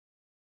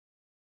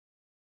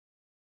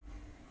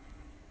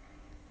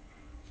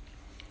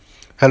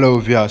Hello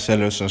viewers,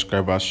 hello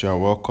subscribers, you are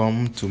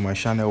welcome to my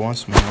channel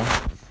once more.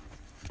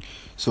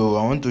 So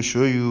I want to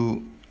show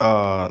you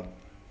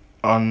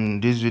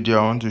on this video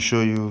I want to show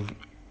you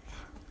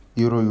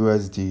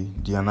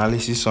EURUSD, the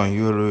analysis on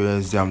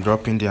EURUSD. I'm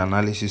dropping the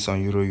analysis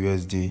on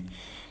EURUSD.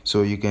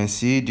 So you can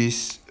see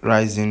this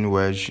rising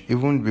wedge.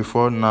 Even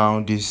before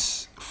now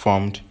this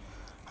formed,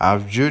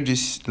 I've drew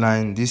this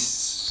line,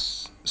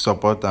 this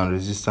support and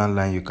resistance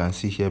line you can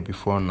see here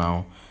before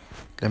now.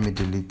 Let me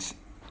delete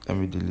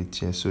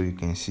here so you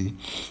can see.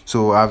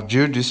 So I've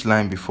drew this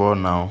line before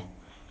now,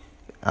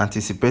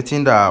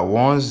 anticipating that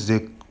once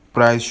the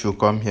price should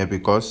come here,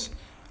 because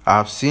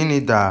I've seen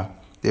it that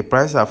the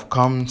price have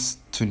come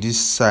to this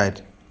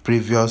side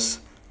previous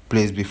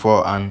place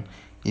before and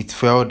it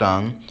fell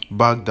down,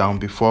 back down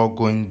before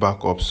going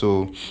back up.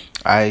 So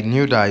I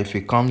knew that if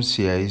it comes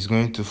here it's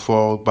going to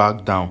fall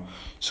back down.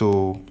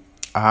 So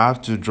I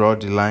have to draw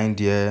the line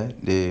there,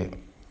 the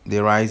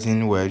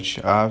rising wedge.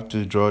 I have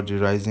to draw the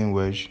rising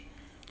wedge.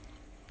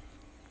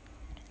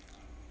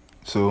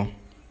 So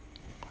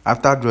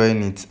after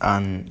drawing it,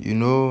 and you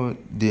know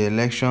the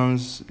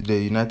elections, the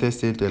United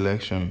States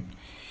election,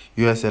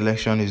 US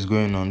election is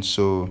going on,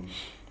 so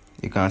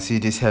you can see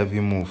this heavy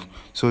move.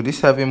 So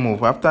this heavy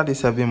move, after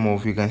this heavy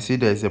move, you can see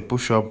there's a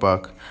push up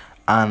back,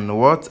 and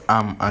what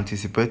I'm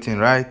anticipating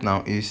right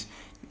now is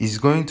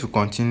going to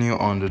continue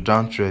on the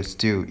downtrend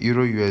still.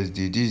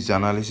 EURUSD, this is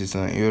analysis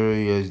on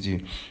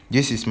EURUSD.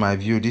 This is my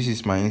view, this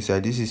is my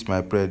insight, this is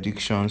my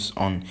predictions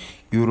on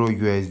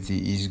EURUSD.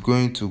 Is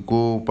going to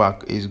go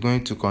back, is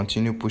going to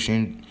continue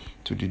pushing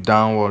to the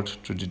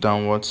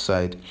downward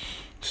side.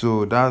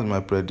 So that's my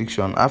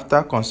prediction.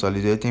 After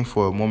consolidating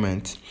for a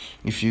moment,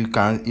 if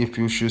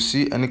you should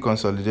see any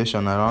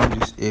consolidation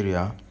around this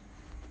area,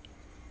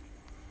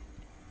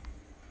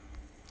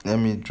 let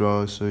me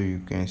draw so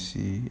you can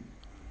see.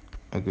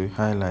 Okay,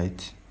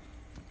 highlight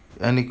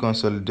any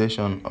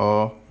consolidation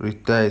or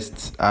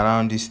retest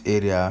around this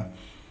area,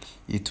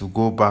 it will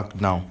go back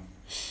down.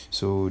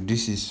 So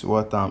this is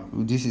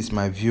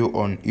my view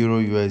on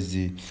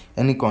EURUSD.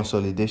 Any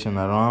consolidation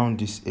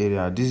around this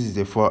area, this is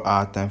the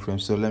 4-hour time frame.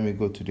 So let me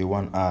go to the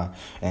 1 hour.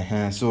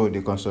 So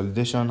the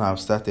consolidation have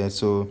started.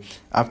 So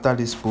after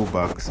this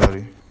pullbacks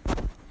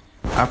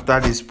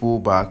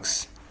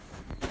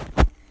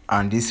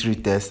and this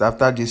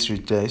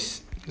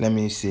retest, let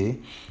me say,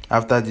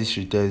 after this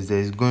retest, there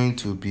is going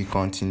to be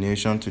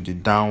continuation to the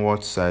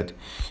downward side.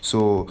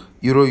 So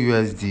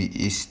EURUSD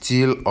is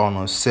still on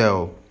a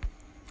sell.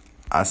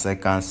 As I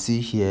can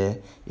see here,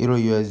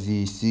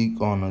 EURUSD is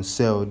still on a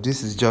sell.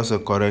 This is just a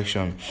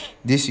correction.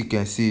 This you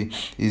can see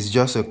is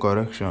just a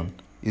correction.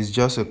 It's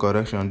just a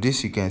correction.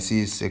 This you can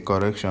see is a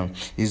correction.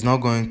 It's not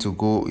going to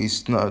go.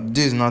 This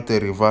is not a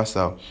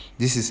reversal.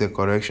 This is a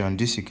correction.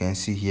 This you can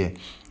see here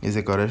is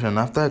a correction.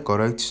 After it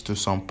corrects to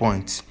some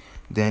points,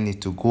 then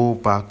it will go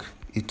back.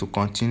 It will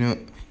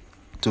continue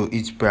to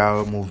its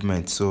prior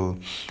movement. So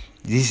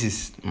this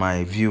is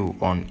my view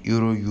on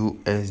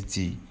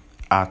EURUSD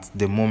at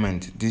the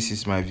moment. This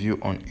is my view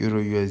on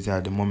EURUSD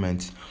at the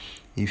moment.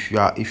 If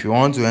you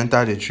want to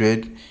enter the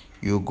trade,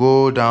 you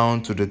go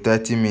down to the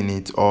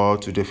 30-minute or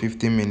to the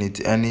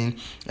 15-minute,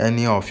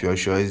 any of your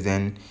choice,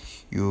 then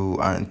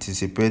you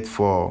anticipate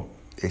for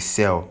a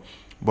sell.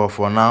 But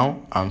for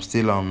now, I'm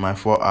still on my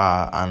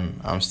 4-hour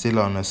and I'm still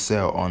on a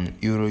sell on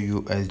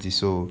EURUSD.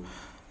 So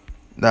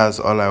that's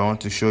all I want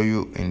to show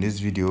you in this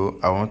video.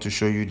 I want to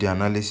show you the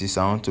analysis.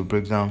 I want to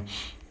break down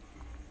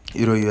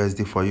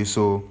EURUSD for you.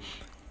 So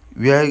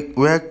where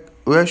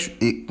should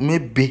it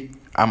maybe,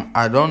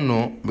 I don't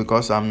know,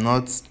 because I'm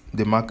not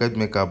the market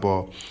maker,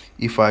 but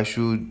if I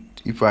should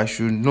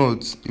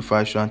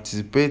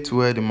anticipate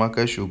where the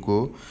market should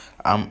go,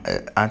 I'm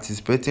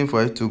anticipating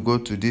for it to go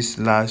to this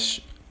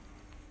last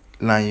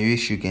line,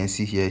 which you can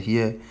see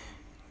here,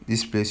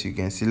 this place you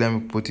can see. Let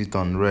me put it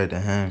on red.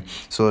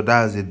 So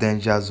that's the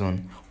danger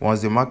zone.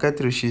 Once the market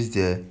reaches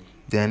there,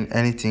 then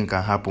anything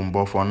can happen.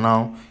 But for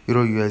now,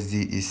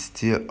 EURUSD is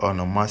still on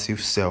a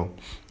massive sell.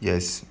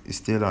 Yes, it's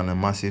still on a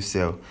massive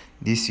sell.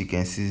 This you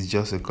can see is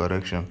just a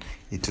correction.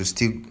 It will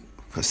still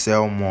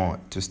sell more,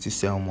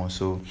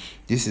 so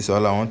this is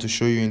all I want to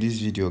show you in this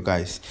video,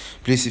 guys.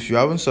 Please, if you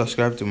haven't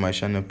subscribed to my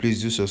channel,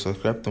 please do so.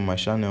 Subscribe to my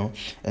channel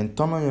and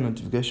turn on your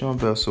notification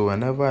bell, so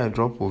whenever I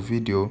drop a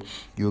video,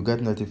 you'll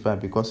get notified,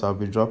 because I'll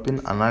be dropping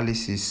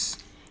analysis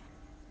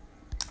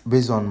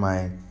based on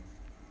my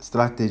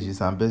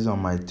strategies and based on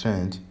my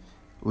trend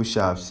which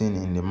I have seen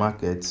in the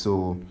market.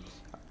 So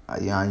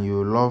and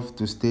you love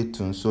to stay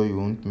tuned so you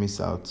won't miss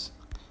out.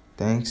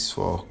 Thanks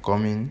for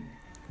coming.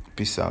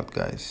 Peace out,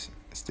 guys.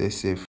 Stay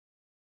safe.